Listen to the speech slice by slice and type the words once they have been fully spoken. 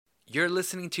You're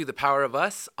listening to The Power of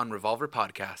Us on Revolver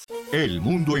Podcast. El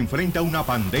mundo enfrenta una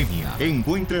pandemia.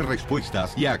 Encuentre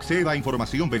respuestas y acceda a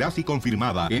información veraz y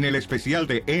confirmada en el especial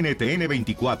de NTN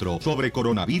 24 sobre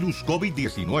coronavirus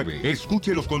COVID-19.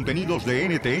 Escuche los contenidos de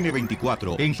NTN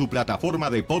 24 en su plataforma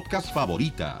de podcast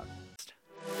favorita.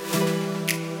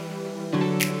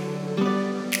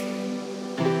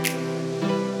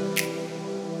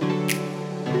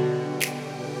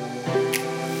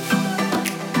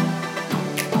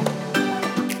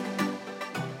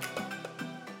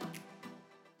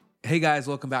 Hey guys,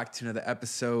 welcome back to another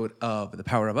episode of The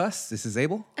Power of Us. This is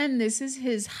Abel. And this is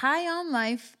his high on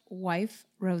life wife,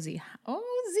 Rosie. Oh,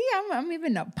 Z, I'm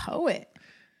even a poet.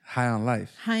 High on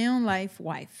life. High on life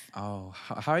wife. Oh,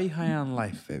 how are you high on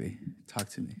life, baby? Talk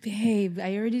to me. Babe,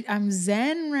 I'm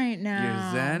zen right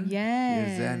now. You're zen?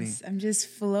 Yes. You're zenny. I'm just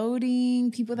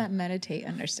floating. People that meditate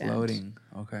understand. Floating.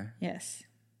 Okay. Yes.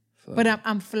 Floating. But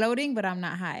I'm floating, but I'm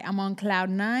not high. I'm on cloud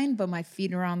 9, but my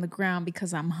feet are on the ground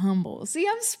because I'm humble. See,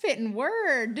 I'm spitting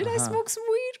word. Did I smoke some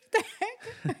weed? What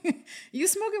the heck? You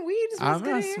smoking weed? I'm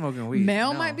not smoking weed.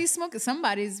 Mel no. might be smoking.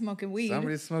 Somebody's smoking weed.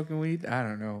 Somebody's smoking weed? I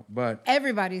don't know. But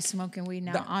Everybody's smoking weed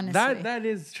now, honestly. That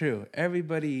is true.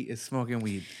 Everybody is smoking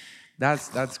weed.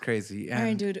 That's crazy. And all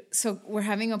right, dude. So we're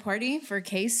having a party for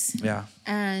Case. Yeah.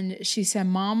 And she said,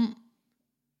 Mom,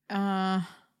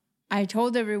 I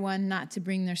told everyone not to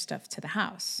bring their stuff to the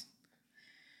house.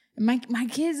 And my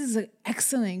kids is an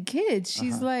excellent kid.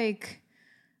 She's like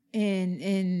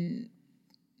in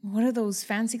what are those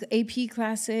fancy AP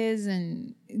classes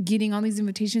and getting all these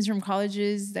invitations from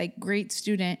colleges, like great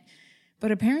student.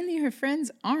 But apparently her friends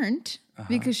aren't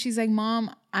because she's like,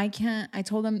 Mom, I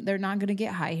told them they're not going to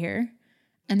get high here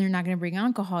and they're not going to bring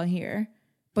alcohol here.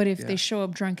 But if they show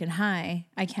up drunk and high,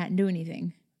 I can't do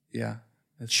anything. Yeah.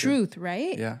 That's Truth, true.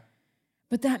 right? Yeah.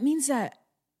 But that means that,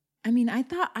 I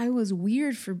thought I was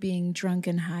weird for being drunk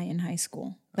and high in high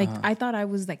school. Like, I thought I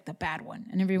was like the bad one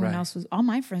and everyone else was, all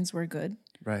my friends were good.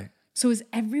 Right. So is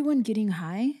everyone getting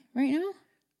high right now?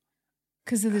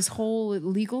 Because of this whole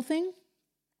legal thing?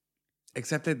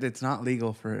 Except that it's not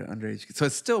legal for underage kids. So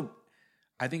it's still,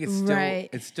 I think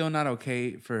it's still not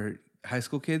okay for high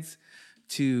school kids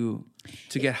to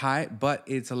get high, but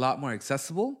it's a lot more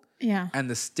accessible. Yeah. And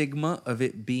the stigma of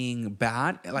it being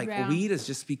bad, like weed is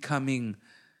just becoming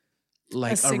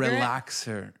like a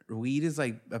relaxer. Weed is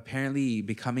like apparently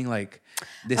becoming like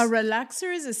this. A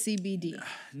relaxer is a CBD.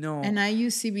 No. And I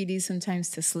use CBD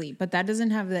sometimes to sleep, but that doesn't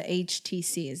have the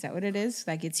HTC. Is that what it is?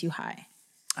 That gets you high.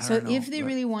 So if they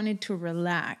really wanted to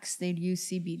relax, they'd use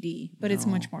CBD, but it's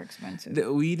much more expensive.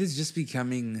 The weed is just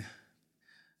becoming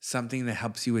something that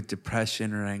helps you with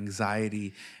depression or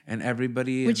anxiety, and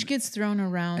everybody, which gets thrown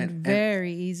around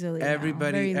very easily. Every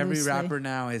rapper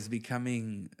now is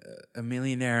becoming a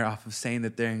millionaire off of saying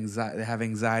that they have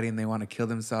anxiety and they want to kill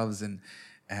themselves and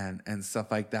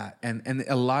stuff like that. And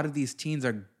a lot of these teens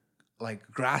are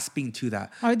like grasping to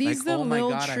that. Are these like, the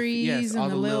little trees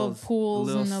and the little pools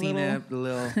and the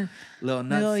little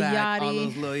nutsack, all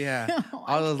those little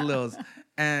all those littles,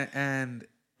 and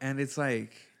it's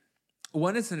like.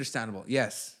 One, it's understandable.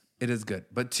 Yes, it is good.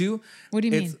 But two, what do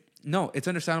you mean? No, it's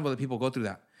understandable that people go through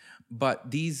that. But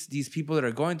these people that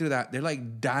are going through that, they're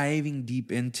like diving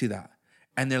deep into that.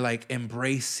 And they're like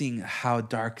embracing how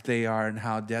dark they are and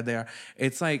how dead they are.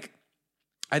 It's like,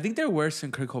 I think they're worse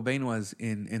than Kurt Cobain was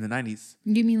in the 90s.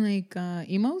 You mean like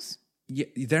emos? Yeah,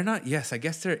 they're not. Yes, I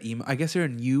guess they're emo. I guess they're a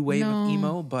new wave of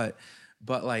emo. But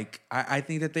like, I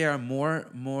think that they are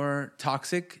more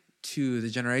toxic to the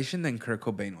generation than Kurt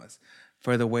Cobain was.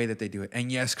 For the way that they do it.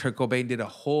 And yes, Kurt Cobain did a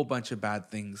whole bunch of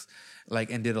bad things,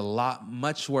 and did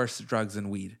much worse drugs than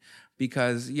weed.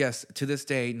 Because yes, to this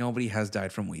day, nobody has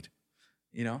died from weed,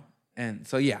 And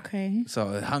so, yeah. Okay.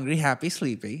 So hungry, happy,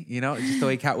 sleepy, just the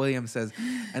way Cat Williams says.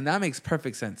 And that makes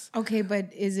perfect sense. Okay,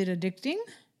 but is it addicting?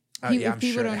 Yeah, I'm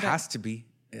sure it has to be.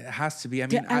 It has to be.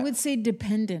 I would say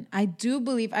dependent. I do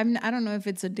believe, I don't know if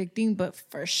it's addicting, but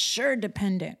for sure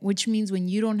dependent, which means when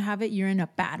you don't have it, you're in a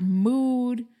bad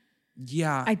mood.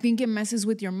 Yeah. I think it messes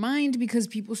with your mind because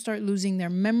people start losing their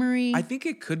memory. I think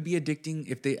it could be addicting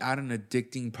if they add an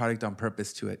addicting product on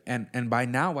purpose to it. And by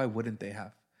now, why wouldn't they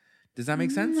have? Does that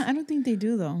make sense? I don't think they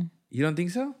do, though. You don't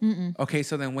think so? Mm-mm. Okay,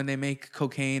 so then when they make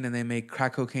cocaine and they make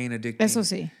crack cocaine addicting.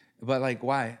 SOC. But like,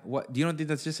 why? What? Do you don't think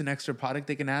that's just an extra product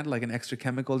they can add, like an extra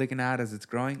chemical they can add as it's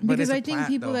growing? Because I think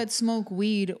people that smoke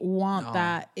weed want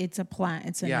that. It's a plant.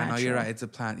 It's a natural. No, you're right. It's a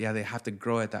plant. Yeah, they have to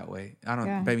grow it that way. I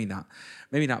don't. Maybe not.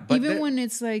 But even when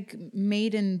it's like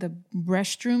made in the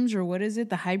restrooms or what is it,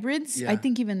 the hybrids? I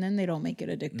think even then they don't make it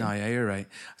addictive. No, yeah, you're right.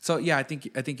 So yeah, I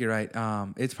think you're right.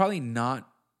 It's probably not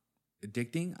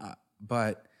addicting,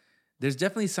 but there's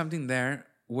definitely something there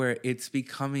where it's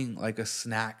becoming like a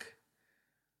snack.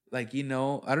 Like, you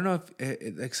know, I don't know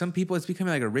if like some people, it's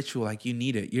becoming like a ritual. Like you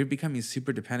need it. You're becoming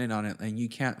super dependent on it, and you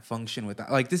can't function without.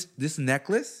 Like this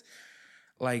necklace.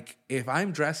 Like if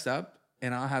I'm dressed up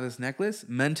and I'll have this necklace,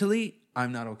 mentally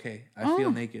I'm not okay. I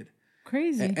feel naked.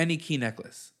 Crazy. Any key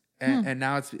necklace, and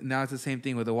now it's the same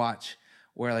thing with a watch,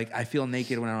 where like I feel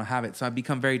naked when I don't have it, so I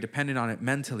become very dependent on it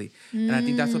mentally, and I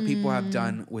think that's what people have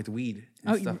done with weed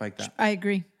and stuff like that. I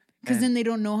agree. Because then they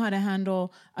don't know how to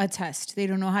handle a test. They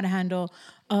don't know how to handle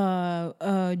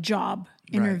a job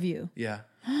interview. Yeah.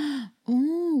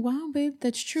 Oh, wow, babe.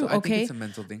 That's true. So I okay. think it's a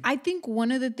mental thing. I think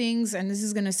one of the things, and this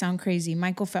is going to sound crazy,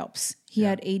 Michael Phelps, he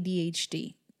had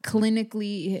ADHD.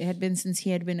 Clinically, it had been since he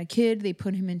had been a kid. They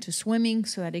put him into swimming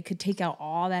so that it could take out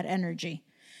all that energy.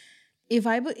 If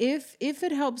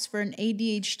it helps for an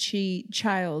ADHD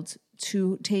child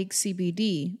to take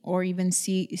CBD or even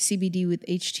CBD with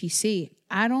HTC,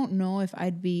 I don't know if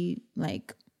I'd be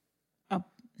like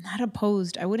not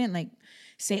opposed. I wouldn't like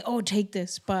say, oh, take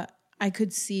this, but I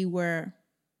could see where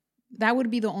that would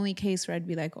be the only case where I'd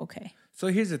be like, okay. So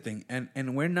here's the thing, and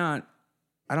we're not,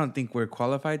 I don't think we're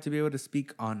qualified to be able to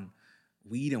speak on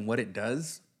weed and what it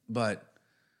does, but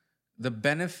the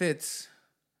benefits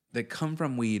that come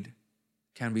from weed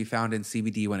can be found in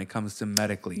CBD when it comes to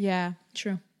medically. Yeah,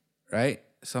 true. Right?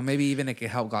 So maybe even it can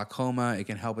help glaucoma, it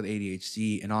can help with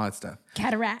ADHD and all that stuff.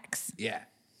 Cataracts. Yeah.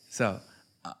 So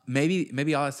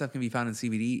maybe all that stuff can be found in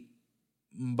CBD,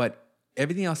 but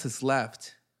everything else that's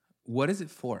left, what is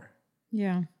it for?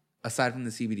 Yeah. Aside from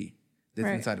the CBD that's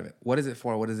Right. inside of it. What is it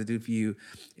for? What does it do for you?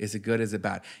 Is it good? Is it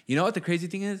bad? You know what the crazy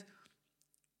thing is?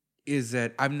 Is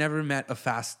that I've never met a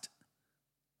fast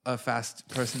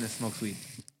person that smokes weed.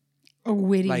 Or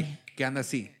witty. Like Ganda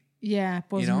C. Yeah,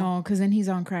 pues You know? no, because then he's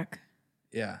on crack.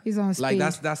 Yeah. He's on Like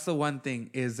speed. that's the one thing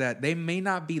is that they may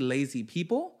not be lazy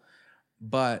people,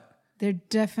 but They're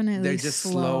definitely they're just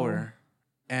slow. slower.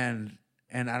 And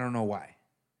I don't know why.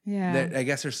 Yeah. I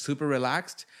guess they're super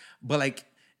relaxed, but like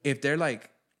if they're like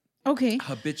Okay.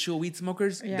 habitual weed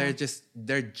smokers, Yeah.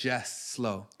 they're just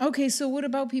slow. Okay, so what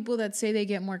about people that say they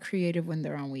get more creative when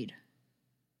they're on weed?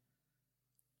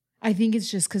 I think it's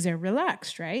just because they're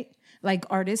relaxed, right? Like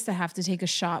artists that have to take a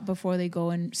shot before they go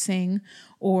and sing,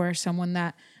 or someone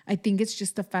that I think it's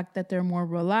just the fact that they're more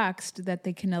relaxed, that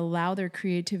they can allow their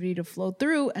creativity to flow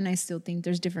through. And I still think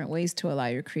there's different ways to allow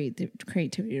your creativity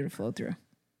to flow through.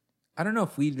 I don't know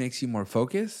if weed makes you more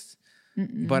focused,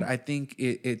 but I think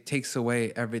it takes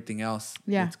away everything else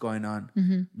Yeah. that's going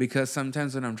on. Because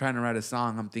sometimes when I'm trying to write a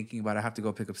song, I'm thinking about I have to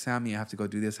go pick up Sammy, I have to go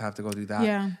do this, I have to go do that,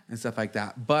 Yeah. and stuff like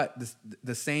that. But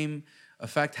the same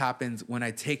effect happens when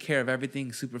I take care of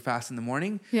everything super fast in the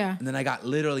morning, Yeah. and then I got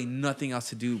literally nothing else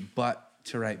to do but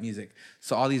to write music.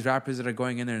 So all these rappers that are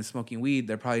going in there and smoking weed,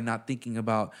 they're probably not thinking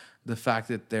about the fact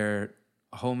that their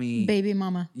homie, Baby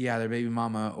mama. yeah, their baby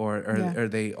mama, Yeah. or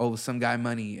they owe some guy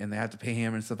money and they have to pay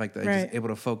him and stuff like that. They're Right. just able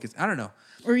to focus. I don't know.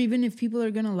 Or even if people are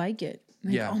going to like it.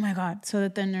 Like, Yeah. oh my God. So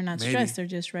that then they're not Maybe. stressed. They're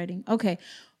just writing. Okay.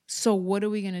 So what are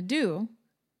we going to do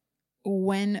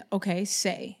when, okay,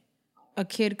 say a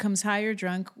kid comes high or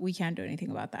drunk? We can't do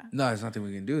anything about that. No, there's nothing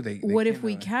we can do. They What if can't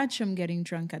we really- catch them getting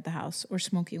drunk at the house or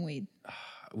smoking weed?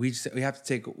 we have to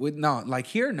take no, like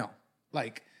here, no,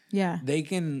 like Yeah. they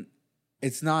can.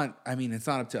 It's not. I mean, it's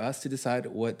not up to us to decide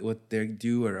what they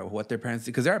do or what their parents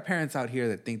do, because there are parents out here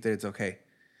that think that it's okay.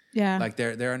 Yeah. Like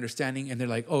they're understanding and they're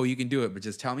like, oh, you can do it, but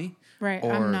just tell me. Right.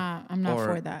 Or- I'm not or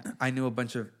for that. I knew a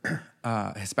bunch of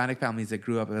Hispanic families that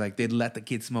grew up like they'd let the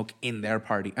kid smoke in their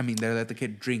party. I mean, they let the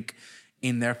kid drink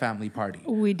in their family party.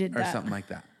 We did or that. something like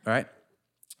that. All right.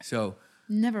 So,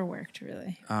 Never worked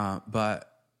really. but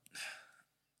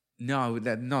no,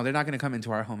 they're not going to come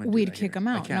into our home and do We'd that kick here. them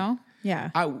I out. can't. No.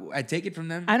 Yeah. I take it from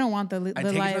them. I don't want the I take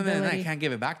it from them, and I liability. can't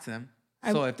give it back to them.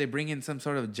 So if they bring in some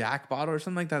sort of jack bottle or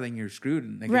something like that, then you're screwed.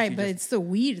 And I guess Right. you But just- it's the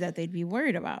weed that they'd be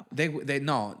worried about. they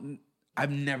no.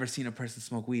 I've never seen a person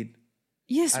smoke weed.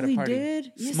 Yes, At a we party.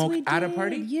 did. Yes, Smoke we at a did.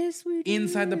 party? Yes, we did.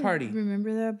 Inside the party?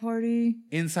 Remember that party?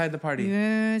 Inside the party.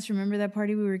 Yes. Remember that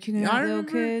party we were kicking Yeah, out I little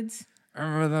remember. kids? I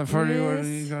remember that party where Yes.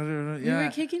 you guys were- We yeah.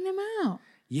 were kicking them out.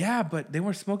 Yeah, but they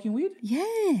weren't smoking weed?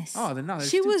 Yes. Oh, then no, they're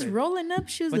she was stupid. rolling up.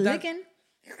 She was But that- licking.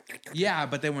 Yeah,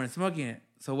 but they weren't smoking it.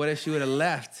 So what if she would have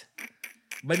left?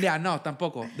 But yeah, no,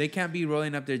 tampoco. They can't be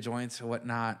rolling up their joints or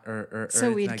whatnot or So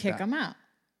anything we'd like kick that. them out.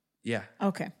 Yeah.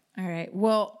 Okay. All right.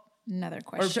 Well, another Or,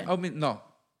 question. I mean, no.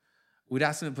 We'd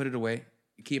ask them to put it away,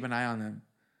 keep an eye on them.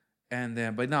 And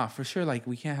then, but no, for sure, like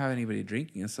we can't have anybody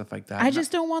drinking and stuff like that. I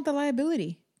just don't want the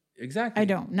liability. Exactly. I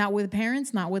don't. Not with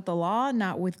parents, not with the law,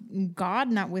 not with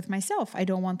God, not with myself. I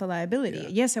don't want the liability. Yeah.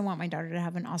 Yes, I want my daughter to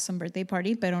have an awesome birthday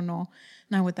party, but I don't know,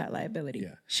 not with that liability.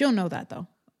 Yeah. She'll know that though.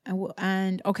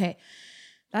 And okay,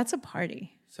 that's a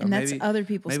party. So and maybe, that's other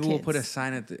people's maybe kids. we'll put a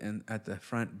sign at the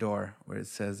front door where it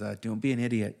says, "Don't be an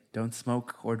idiot. Don't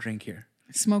smoke or drink here."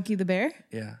 Smokey the Bear?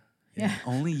 Yeah. Yeah.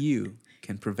 Only you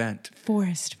can prevent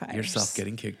Forest fires. yourself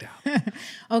getting kicked out.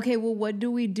 Okay, well, what do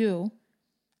we do?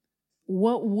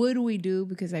 What would we do?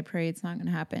 Because I pray it's not going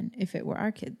to happen if it were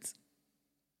our kids.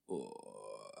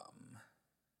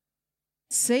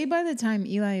 Say by the time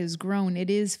Eli is grown, it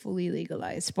is fully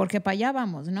legalized. Porque pa allá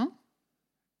vamos, ¿no?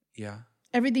 Yeah.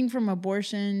 Everything from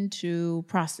abortion to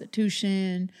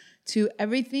prostitution to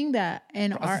everything that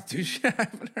in Prostitution. I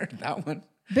haven't heard that one.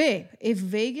 Babe, if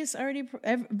Vegas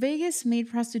Vegas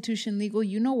made prostitution legal,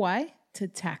 you know why? To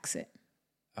tax it.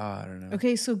 I don't know.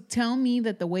 Okay, so tell me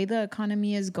that the way the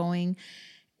economy is going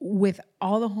with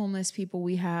all the homeless people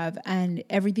we have and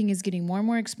everything is getting more and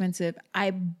more expensive, I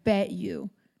bet you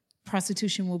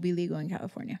prostitution will be legal in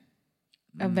California.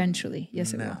 Eventually.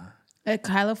 Yes, it will.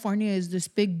 California is this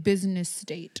big business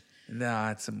state.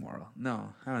 Nah, it's immoral. No,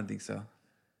 I don't think so.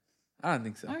 I don't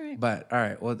think so. All right. But all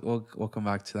right, we'll come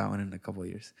back to that one in a couple of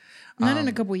years. Not in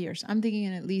a couple of years. I'm thinking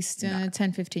in at least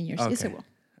 10, 15 years. Okay. Yes, it will.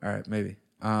 All right, maybe.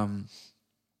 I'd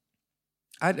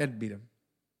beat him.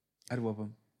 I'd whoop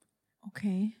him.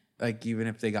 Okay. Like even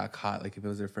if they got caught, like if it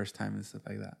was their first time and stuff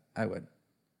like that, I would.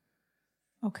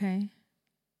 Okay.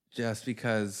 Just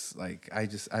because, like, I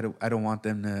don't want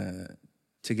them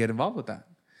to get involved with that.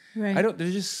 Right.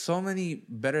 There's just so many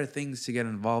better things to get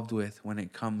involved with when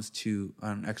it comes to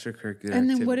an extracurricular And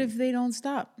then activity. what if they don't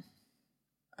stop?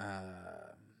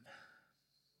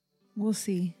 We'll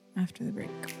see after the break.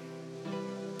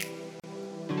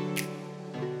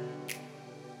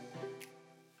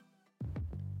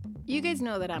 You guys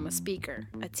know that I'm a speaker,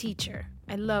 a teacher.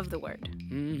 I love the word.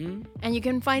 Mm-hmm. And you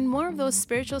can find more of those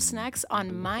spiritual snacks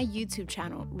on my YouTube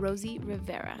channel, Rosie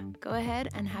Rivera. Go ahead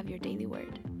and have your daily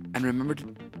word. And remember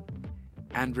to...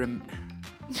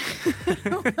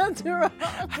 What's wrong?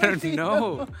 I don't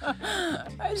know.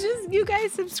 You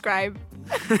guys subscribe.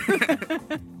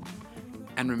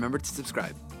 And remember to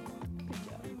subscribe.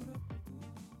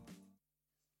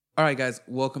 All right, guys,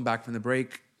 welcome back from the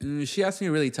break. She asked me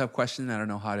a really tough question that I don't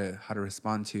know how to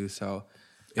respond to. So,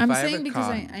 if I'm I saying ever because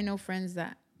caught, I know friends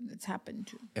that it's happened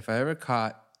to. if I ever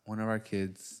caught one of our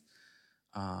kids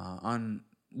on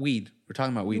weed, we're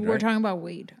talking about weed, We're right? talking about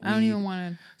weed. I don't even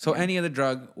want to. So any other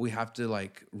drug, we have to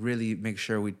like really make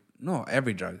sure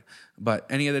every drug, but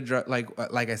any other drug,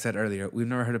 like I said earlier, we've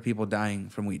never heard of people dying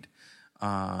from weed.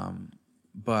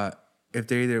 But if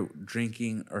they're either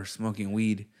drinking or smoking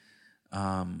weed,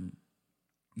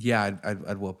 yeah,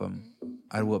 I'd whoop them.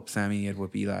 I'd whoop Sammy. I'd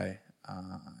whoop Eli.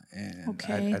 And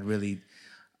Okay.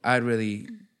 I'd really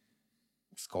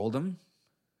scold them.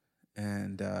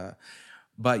 And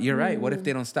but you're right. What if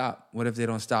they don't stop?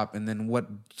 And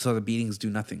then so the beatings do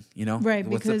nothing. You know, Right,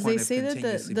 What's the because they point of say that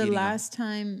continuously the beating them? last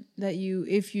time that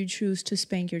if you choose to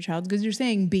spank your child, because you're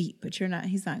saying beat, but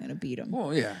he's not going to beat him.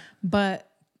 Well, yeah. But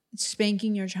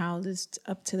spanking your child is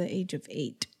up to the age of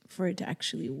 8 for it to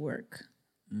actually work.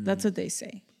 That's what they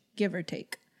say, give or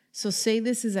take. So say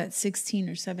this is at 16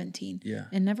 or 17. Yeah.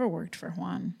 It never worked for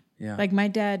Juan. Yeah. Like my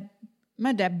dad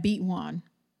beat Juan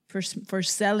for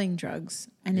selling drugs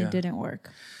and Yeah. it didn't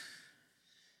work.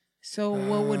 So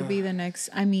what would be the next?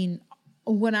 I mean,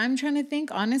 what I'm trying to think,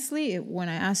 honestly, when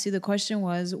I asked you the question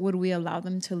was, would we allow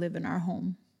them to live in our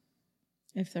home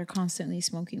if they're constantly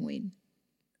smoking weed?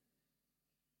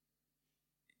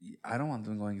 I don't want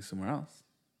them going somewhere else.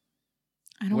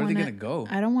 I don't Where are they wanna- gonna go?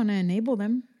 I don't want to enable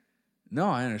them. No,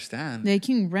 I understand. They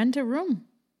can rent a room.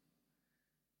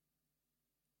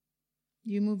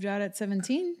 You moved out at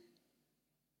 17?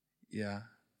 Yeah.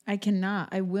 I cannot.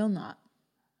 I will not.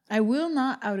 I will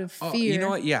not out of fear. Oh, you know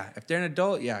what? Yeah. If they're an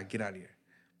adult, yeah, get out of here.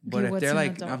 But Okay, if what's they're an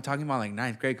like, adult? I'm talking about like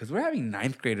ninth grade, because we're having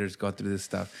ninth graders go through this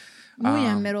stuff. Oh,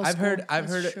 yeah, middle I've school. heard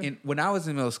That's true. when I was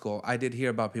in middle school, I did hear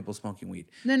about people smoking weed.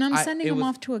 Then I'm I- sending it them was-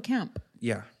 off to a camp.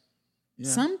 Yeah. Yeah.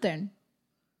 Something.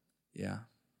 Yeah.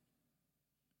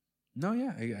 No,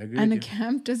 yeah, I agree And a with you.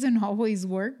 camp doesn't always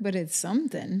work, but it's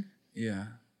something. Yeah.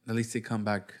 At least they come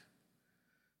back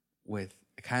with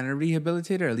kind of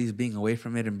rehabilitated, or at least being away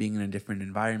from it and being in a different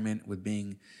environment, with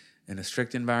being in a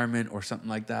strict environment or something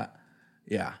like that.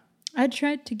 Yeah. I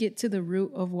tried to get to the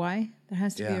root of why. There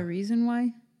has to be Yeah. a reason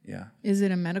why. Yeah. Is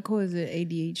it a medical? Is it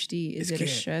ADHD? Is It's it a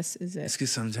good. stress? Is It's it?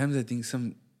 because sometimes I think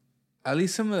at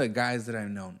least some of the guys that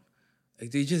I've known, like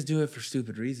they just do it for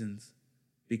stupid reasons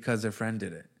because their friend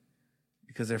did it.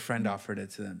 because their friend offered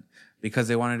it to them, because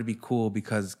they wanted to be cool,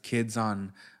 because kids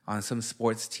on some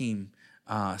sports team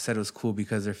said it was cool,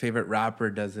 because their favorite rapper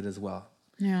does it as well.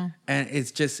 Yeah. And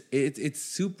it's just, it's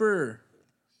super,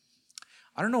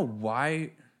 I don't know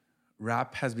why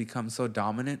rap has become so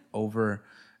dominant over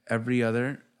every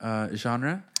other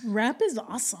genre. Rap is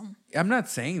awesome. I'm not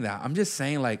saying that. I'm just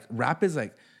saying like rap is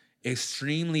like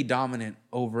extremely dominant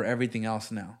over everything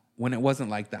else now, when it wasn't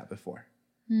like that before.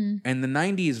 In the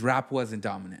 90s, rap wasn't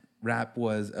dominant. Rap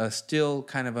was still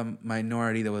kind of a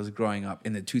minority that was growing up.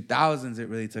 In the 2000s, it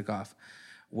really took off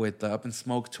with the Up in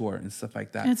Smoke tour and stuff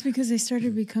like that. That's because they started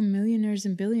to become millionaires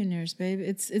and billionaires, babe.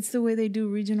 It's the way they do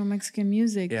regional Mexican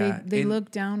music. Yeah, They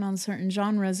look down on certain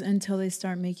genres until they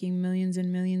start making millions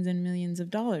and millions and millions of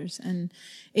dollars. And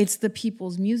it's the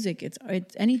people's music. It's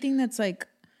anything that's like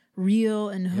real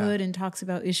and hood and talks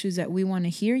about issues that we want to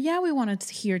hear. Yeah, we want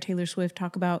to hear Taylor Swift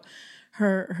talk about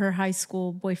her high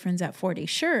school boyfriends at 40,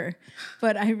 sure.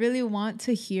 But I really want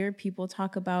to hear people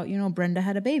talk about, Brenda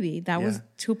had a baby.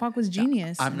 Tupac was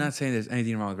genius. I'm not saying there's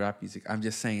anything wrong with rap music. I'm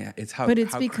just saying it's how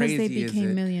because crazy they became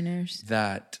is millionaires.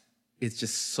 That it's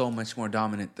just so much more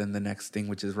dominant than the next thing,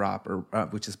 which is rap or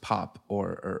which is pop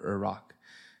or rock.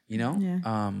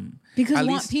 Yeah.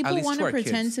 Because people want to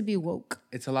pretend kids. To be woke.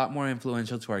 It's a lot more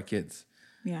influential to our kids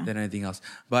than anything else.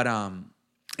 But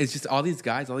it's just all these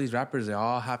guys, all these rappers, they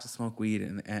all have to smoke weed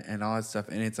and all that stuff.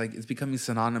 And it's like, it's becoming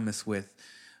synonymous with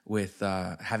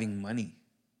having money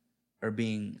or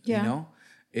being,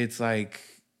 it's like,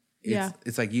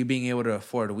 it's like you being able to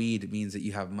afford weed means that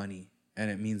you have money,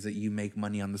 and it means that you make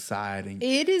money on the side. And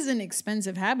it is an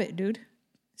expensive habit, dude.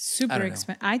 Super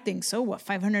expensive. I think so. What,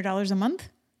 $500 a month?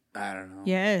 I don't know.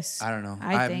 Yes. I don't know.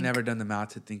 I've never done the math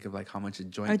to think of like how much a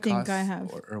joint costs. I think I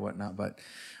have. Or whatnot. But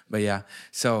yeah.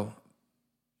 So,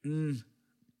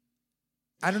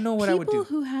 I don't know what I would do. People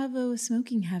who have a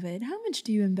smoking habit, how much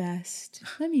do you invest?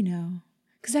 Let me know.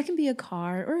 Because that can be a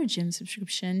car or a gym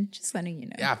subscription. Just letting you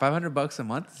know. Yeah, $500 a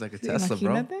month is like a Tesla,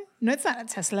 bro. No, it's not a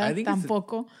Tesla.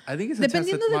 Tampoco. I think it's a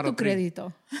Tesla Model 3. Dependiendo de tu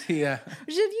crédito. Yeah.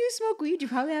 If you smoke weed, you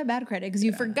probably have bad credit because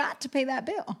you forgot to pay that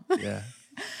bill. Yeah.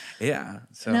 Yeah.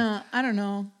 So no, I don't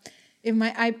know.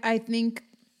 I think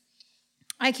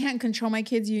I can't control my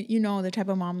kids. You know the type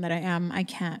of mom that I am. I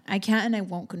can't and I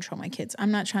won't control my kids.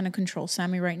 I'm not trying to control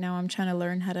Sammy right now. I'm trying to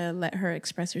learn how to let her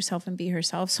express herself and be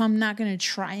herself. So I'm not going to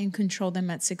try and control them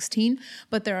at 16,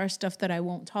 but there are stuff that I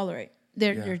won't tolerate.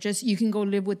 They're just, you can go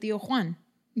live with Tío Juan.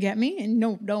 Get me? And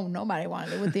nobody want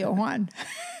to live with Tío Juan.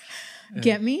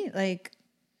 Get me? Like,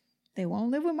 they won't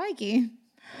live with Mikey.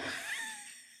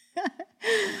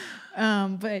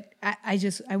 But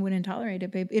I wouldn't tolerate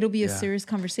it, babe. It'll be a serious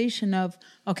conversation of,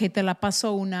 okay, te la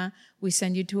paso una, we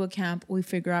send you to a camp, we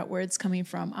figure out where it's coming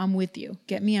from. I'm with you.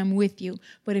 Get me? I'm with you.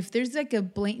 But if there's like a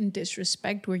blatant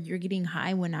disrespect where you're getting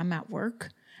high when I'm at work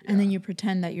and then you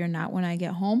pretend that you're not when I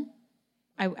get home,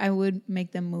 I would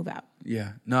make them move out.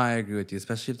 Yeah. No, I agree with you,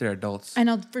 especially if they're adults. And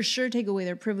I'll for sure take away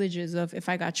their privileges of if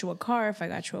I got you a car, if I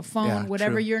got you a phone,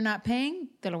 whatever you're not paying,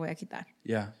 te lo voy a quitar.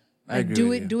 Yeah. Like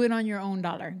do it on your own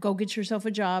dollar. Go get yourself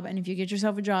a job. And if you get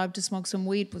yourself a job to smoke some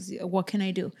weed, what can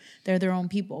I do? They're their own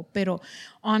people. Pero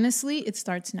honestly, it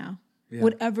starts now. Yeah.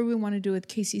 Whatever we want to do with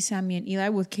Casey, Sammy, and Eli,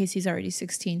 with Casey's already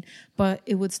 16, but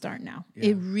it would start now. Yeah.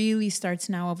 It really starts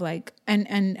now of like,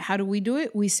 and how do we do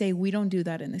it? We say, we don't do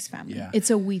that in this family. Yeah. It's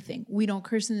a we thing. We don't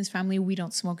curse in this family. We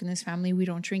don't smoke in this family. We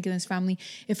don't drink in this family.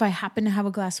 If I happen to have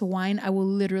a glass of wine, I will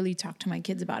literally talk to my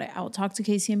kids about it. I'll talk to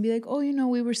Casey and be like, oh,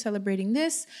 we were celebrating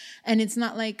this. And it's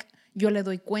not like, yo le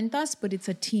doy cuentas, but it's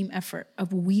a team effort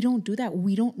of we don't do that.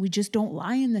 We just don't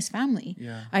lie in this family.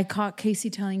 Yeah. I caught Casey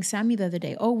telling Sammy the other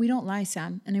day, oh, we don't lie,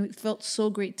 Sam. And it felt so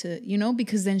great to,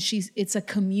 because then it's a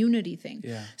community thing.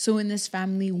 Yeah. So in this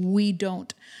family, we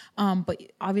don't. But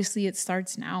obviously it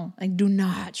starts now. Like, do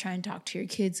not try and talk to your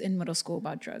kids in middle school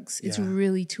about drugs. It's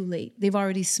really too late. They've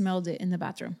already smelled it in the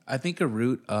bathroom. I think a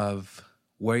root of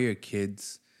where your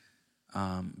kids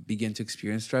begin to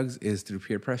experience drugs is through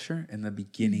peer pressure in the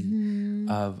beginning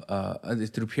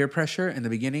through peer pressure in the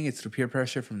beginning. It's through peer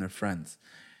pressure from their friends.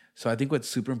 So I think what's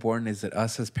super important is that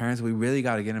us as parents, we really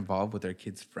got to get involved with our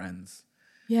kids' friends.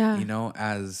 Yeah.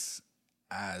 As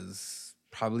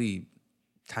probably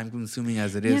time consuming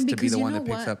as it is to be the one that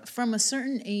picks up. From a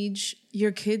certain age,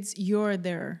 your kids, they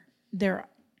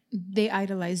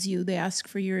idolize you. They ask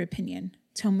for your opinion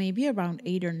till maybe around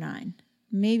 8 or 9,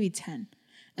 maybe 10.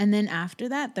 And then after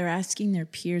that, they're asking their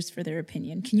peers for their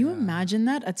opinion. Can you imagine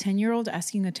that? A 10-year-old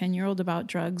asking a 10-year-old about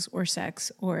drugs or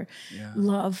sex or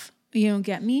love,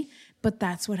 get me? but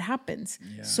that's what happens.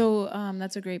 Yeah. So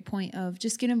that's a great point of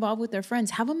just get involved with their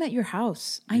friends. Have them at your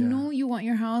house. I know you want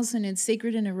your house and it's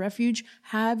sacred and a refuge.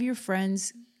 Have your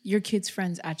friends, your kids'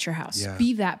 friends at your house. Yeah.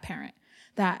 Be that parent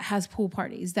that has pool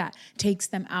parties, that takes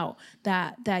them out,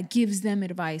 that gives them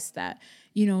advice, that,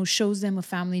 you know, shows them a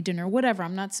family dinner, whatever.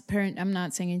 I'm not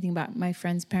saying anything about my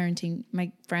friends parenting,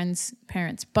 my friends'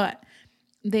 parents, but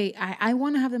I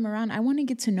want to have them around. I want to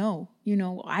get to know, you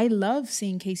know, I love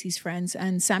seeing Casey's friends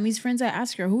and Sammy's friends. I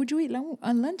ask her, who would you eat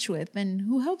on lunch with? And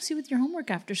who helps you with your homework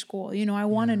after school? You know, I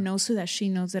want to know so that she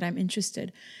knows that I'm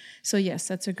interested. So yes,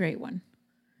 that's a great one.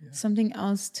 Yeah. Something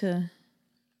else to...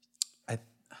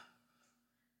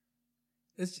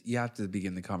 You have to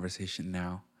begin the conversation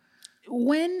now.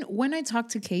 When I talk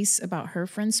to Case about her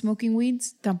friends smoking weed,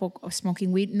 no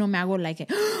me hago like it.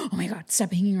 Oh my God,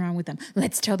 stop hanging around with them.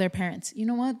 Let's tell their parents. You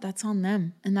know what? That's on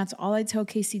them. And that's all I tell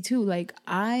Casey too. Like,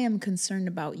 I am concerned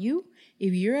about you.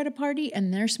 If you're at a party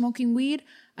and they're smoking weed,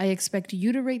 I expect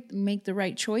you to make the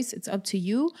right choice. It's up to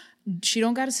you. She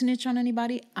don't got to snitch on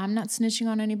anybody. I'm not snitching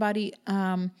on anybody.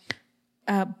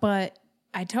 But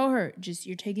I tell her, just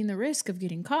you're taking the risk of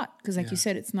getting caught because like you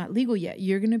said, it's not legal yet.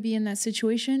 You're going to be in that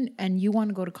situation and you want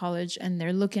to go to college and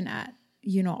they're looking at,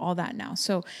 you know, all that now.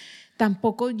 So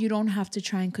tampoco you don't have to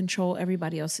try and control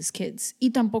everybody else's kids. Y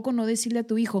tampoco no decirle a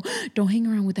tu hijo, don't hang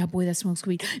around with that boy that smokes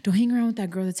weed. Don't hang around with that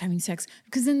girl that's having sex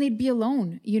because then they'd be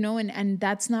alone, you know, and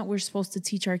that's not what we're supposed to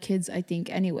teach our kids, I think,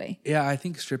 anyway. Yeah, I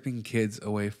think stripping kids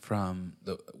away from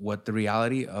the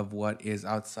reality of what is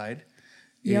outside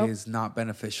is not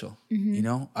beneficial. You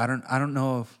know, I don't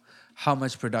know how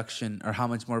much production or how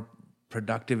much more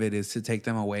productive it is to take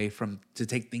things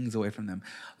away from them.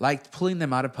 Like pulling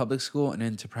them out of public school and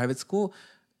into private school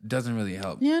doesn't really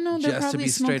help. Yeah, no, they're probably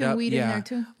smoking weed in there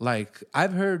too. Like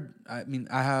I've heard, I mean,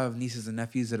 I have nieces and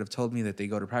nephews that have told me that they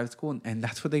go to private school and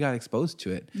that's what they got exposed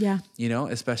to it. Yeah. You know,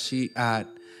 especially at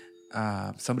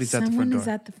someone's at the front door. Someone is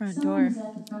at the front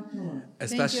door.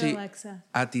 Especially Thank you, Alexa.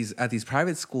 at these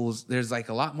private schools, there's like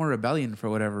a lot more rebellion for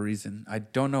whatever reason. I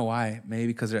don't know why. Maybe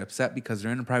because they're upset because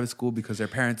they're in a private school because their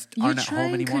parents aren't at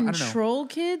home anymore. You try and control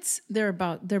kids, they're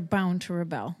bound to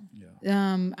rebel.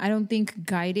 Yeah. I don't think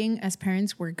guiding as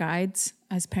parents, we're guides.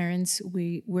 As parents,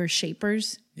 we're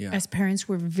shapers. Yeah. As parents,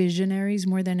 we're visionaries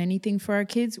more than anything for our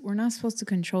kids. We're not supposed to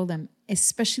control them,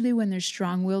 especially when they're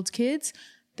strong-willed kids.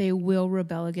 They will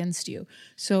rebel against you.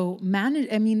 So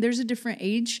there's a different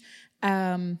age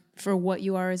for what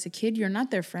you are as a kid. You're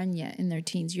not their friend yet in their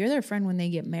teens. You're their friend when they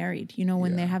get married, you know,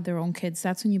 when they have their own kids.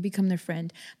 That's when you become their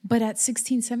friend. But at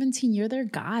 16, 17, you're their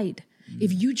guide.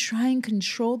 If you try and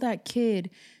control that kid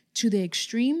to the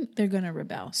extreme, they're going to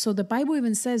rebel. So the Bible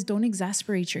even says, don't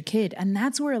exasperate your kid. And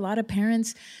that's where a lot of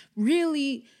parents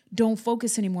really don't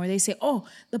focus anymore. They say, oh,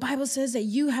 the Bible says that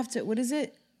you have to, what is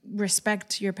it?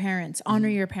 Respect your parents, honor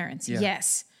your parents. Yeah.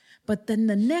 Yes. But then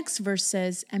the next verse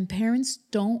says, and parents,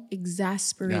 don't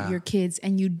exasperate your kids.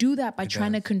 And you do that by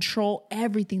trying to control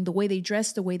everything, the way they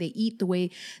dress, the way they eat, the way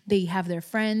they have their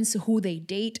friends, who they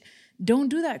date. Don't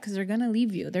do that because they're going to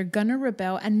leave you. They're going to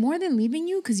rebel. And more than leaving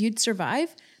you because you'd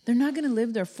survive, they're not going to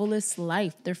live their fullest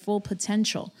life, their full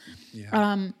potential.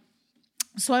 Yeah.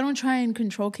 So I don't try and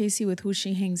control Casey with who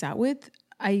she hangs out with.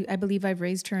 I believe we've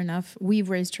raised her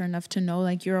enough to know,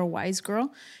 like, you're a wise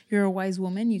girl, you're a wise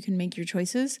woman, you can make your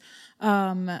choices.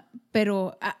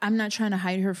 Pero I'm not trying to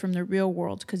hide her from the real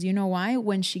world because you know why?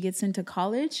 When she gets into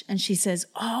college and she says,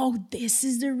 oh, this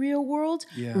is the real world,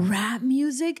 rap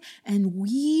music and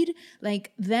weed,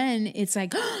 like then it's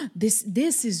like, oh, this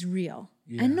is real.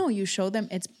 Yeah. And no, you show them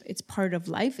it's part of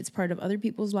life, it's part of other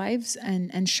people's lives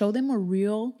and show them a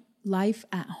real life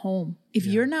at home. If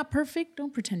you're not perfect,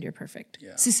 don't pretend you're perfect.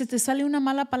 Yeah. Si se te sale una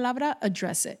mala palabra,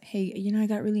 address it. Hey, you know, I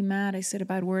got really mad. I said a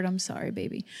bad word. I'm sorry,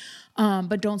 baby.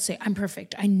 But don't say, I'm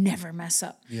perfect. I never mess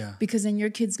up. Yeah. Because then your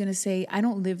kid's going to say, I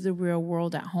don't live the real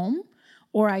world at home.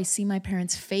 Or I see my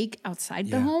parents fake outside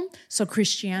the home. So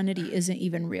Christianity isn't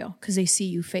even real because they see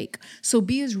you fake. So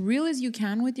be as real as you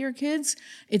can with your kids.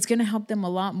 It's going to help them a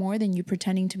lot more than you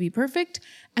pretending to be perfect.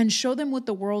 And show them what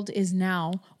the world is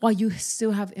now while you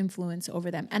still have influence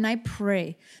over them. And I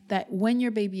pray that when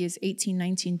your baby is 18,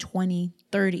 19, 20,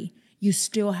 30, you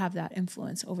still have that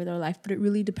influence over their life. But it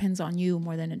really depends on you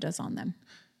more than it does on them.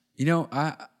 You know,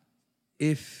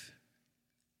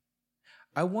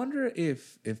 I wonder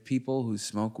if people who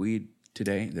smoke weed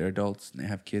today, they're adults and they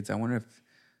have kids, I wonder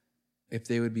if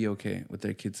they would be okay with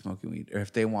their kids smoking weed or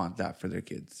if they want that for their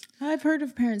kids. I've heard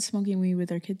of parents smoking weed with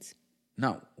their kids.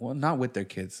 Not with their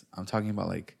kids. I'm talking about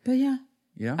like... But yeah.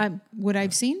 Yeah? What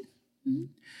I've seen?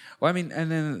 Well, I mean,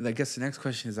 and then I guess the next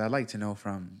question is I'd like to know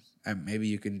from, and maybe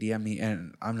you can DM me,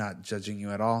 and I'm not judging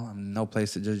you at all. I'm no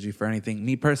place to judge you for anything.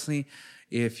 Me personally,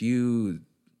 if you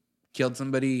killed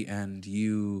somebody and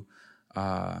you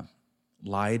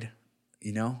lied,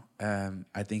 you know,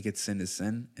 I think it's sin is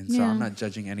sin. And so I'm not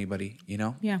judging anybody, you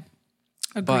know? Yeah.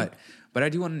 Agreed. But I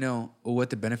do want to know what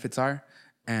the benefits are.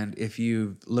 And if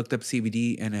you've looked up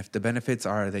CBD and if the benefits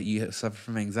are that you suffer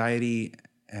from anxiety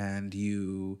and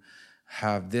you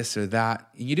have this or that,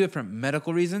 and you do it for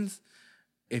medical reasons,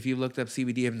 if you looked up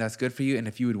CBD and that's good for you, and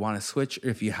if you would want to switch or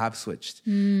if you have switched.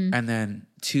 And then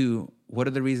 2, what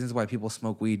are the reasons why people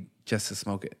smoke weed just to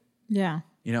smoke it? Yeah.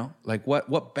 You know, like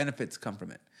what benefits come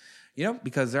from it? You know,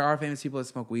 because there are famous people that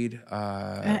smoke weed.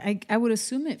 I would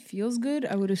assume it feels good.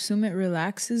 I would assume it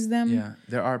relaxes them. Yeah,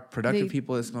 there are productive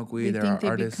people that smoke weed. There are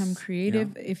artists. They become creative.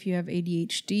 You know? If you have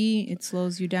ADHD, it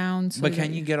slows you down. So but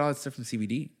can you get all that stuff from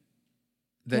CBD?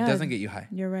 That doesn't get you high.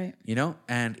 You're right. You know,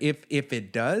 and if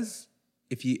it does,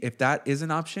 if that is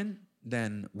an option,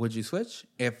 then would you switch?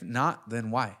 If not,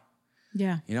 then why?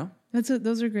 Yeah. You know,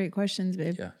 those are great questions,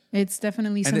 babe. Yeah. It's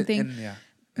definitely something.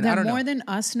 And that more than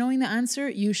us knowing the answer,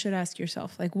 you should ask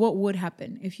yourself, like, what would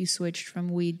happen if you switched from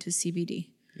weed to CBD?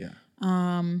 Yeah.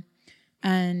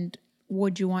 And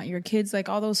would you want your kids? Like,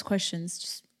 all those questions,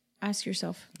 just ask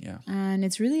yourself. Yeah. And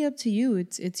it's really up to you.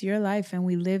 It's your life, and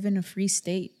we live in a free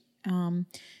state.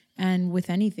 And with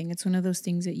anything, it's one of those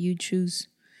things that you choose.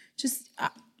 Just,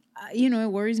 you know, it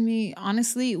worries me,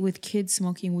 honestly, with kids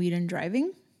smoking weed and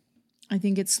driving. I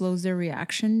think it slows their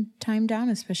reaction time down,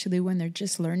 especially when they're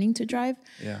just learning to drive.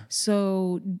 Yeah.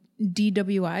 So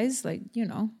DWIs, like, you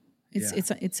know,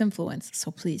 it's influence.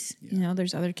 So please, you know,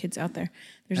 there's other kids out there.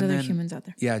 There's other humans out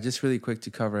there. Yeah, just really quick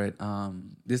to cover it.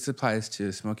 This applies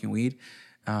to smoking weed,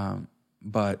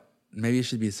 but maybe it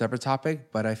should be a separate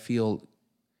topic. But I feel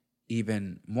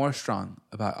even more strong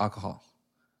about alcohol.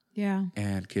 Yeah.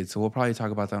 And kids. So we'll probably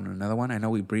talk about that on another one. I know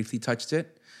we briefly touched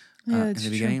it. In the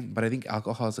beginning, but I think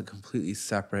alcohol is a completely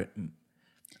separate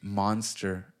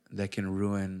monster that can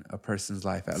ruin a person's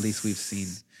life. At least we've seen,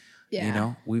 you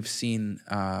know, we've seen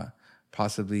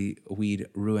possibly weed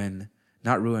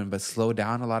not ruin, but slow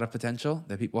down a lot of potential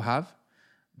that people have.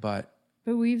 But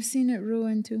we've seen it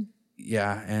ruin too.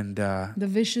 Yeah, and the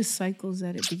vicious cycles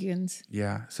that it begins.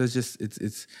 Yeah, so it's just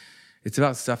it's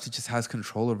about stuff that just has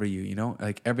control over you, you know?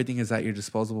 Like everything is at your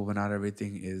disposal, but not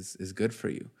everything is good for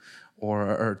you.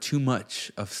 Or too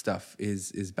much of stuff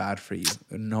is bad for you,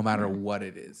 no matter what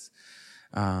it is.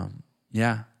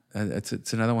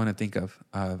 It's another one to think of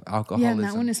alcoholism. Yeah, and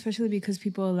that one especially because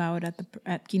people allow it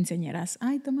at quinceañeras.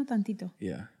 Ay, toma tantito.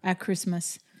 Yeah. At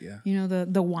Christmas. Yeah. You know,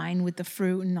 the wine with the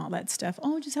fruit and all that stuff.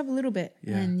 Oh, just have a little bit.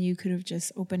 Yeah. And you could have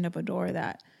just opened up a door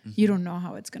that you don't know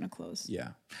how it's going to close. Yeah.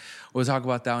 We'll talk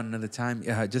about that one another time.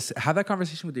 Yeah, just have that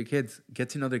conversation with your kids. Get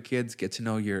to know their kids. Get to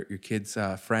know your kids'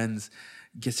 friends.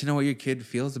 Get to know what your kid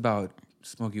feels about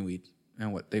smoking weed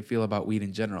and what they feel about weed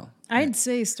in general. I'd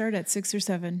say start at 6 or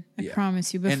 7. I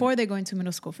promise you. Before they go into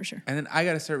middle school for sure. And then I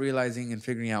got to start realizing and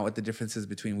figuring out what the difference is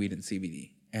between weed and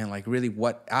CBD. And like really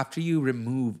what, after you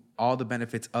remove all the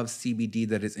benefits of CBD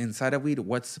that is inside of weed,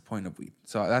 what's the point of weed?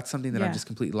 So that's something that I'm just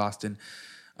completely lost in.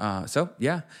 So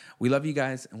yeah, we love you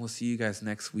guys and we'll see you guys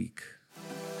next week.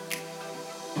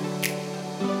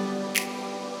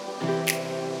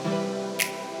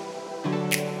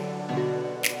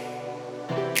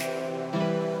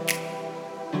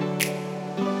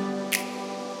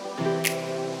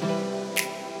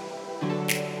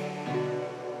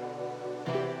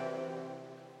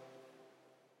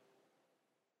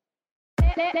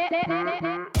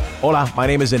 Hola, my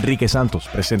name is Enrique Santos,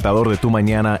 presentador de Tu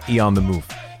Mañana y On The Move.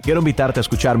 Quiero invitarte a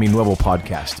escuchar mi nuevo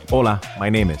podcast, Hola, my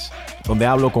name is, donde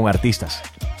hablo con artistas,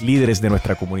 líderes de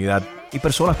nuestra comunidad y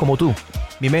personas como tú.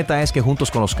 Mi meta es que juntos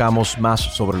conozcamos más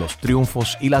sobre los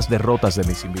triunfos y las derrotas de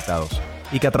mis invitados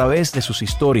y que a través de sus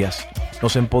historias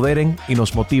nos empoderen y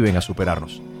nos motiven a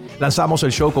superarnos. Lanzamos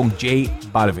el show con J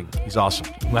Balvin, he's awesome,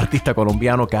 un artista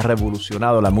colombiano que ha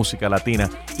revolucionado la música latina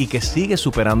y que sigue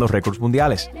superando récords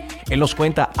mundiales. Él nos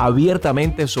cuenta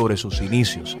abiertamente sobre sus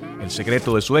inicios, el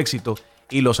secreto de su éxito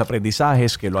y los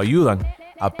aprendizajes que lo ayudan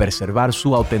a preservar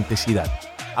su autenticidad.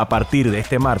 A partir de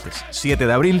este martes, 7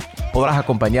 de abril, podrás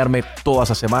acompañarme todas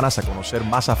las semanas a conocer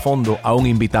más a fondo a un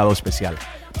invitado especial.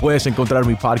 Puedes encontrar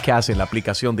mi podcast en la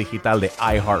aplicación digital de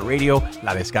iHeartRadio,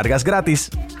 la descargas gratis,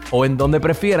 o en donde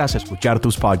prefieras escuchar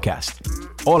tus podcasts.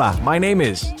 Hola, my name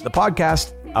is The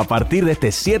Podcast, a partir de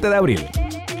este 7 de abril.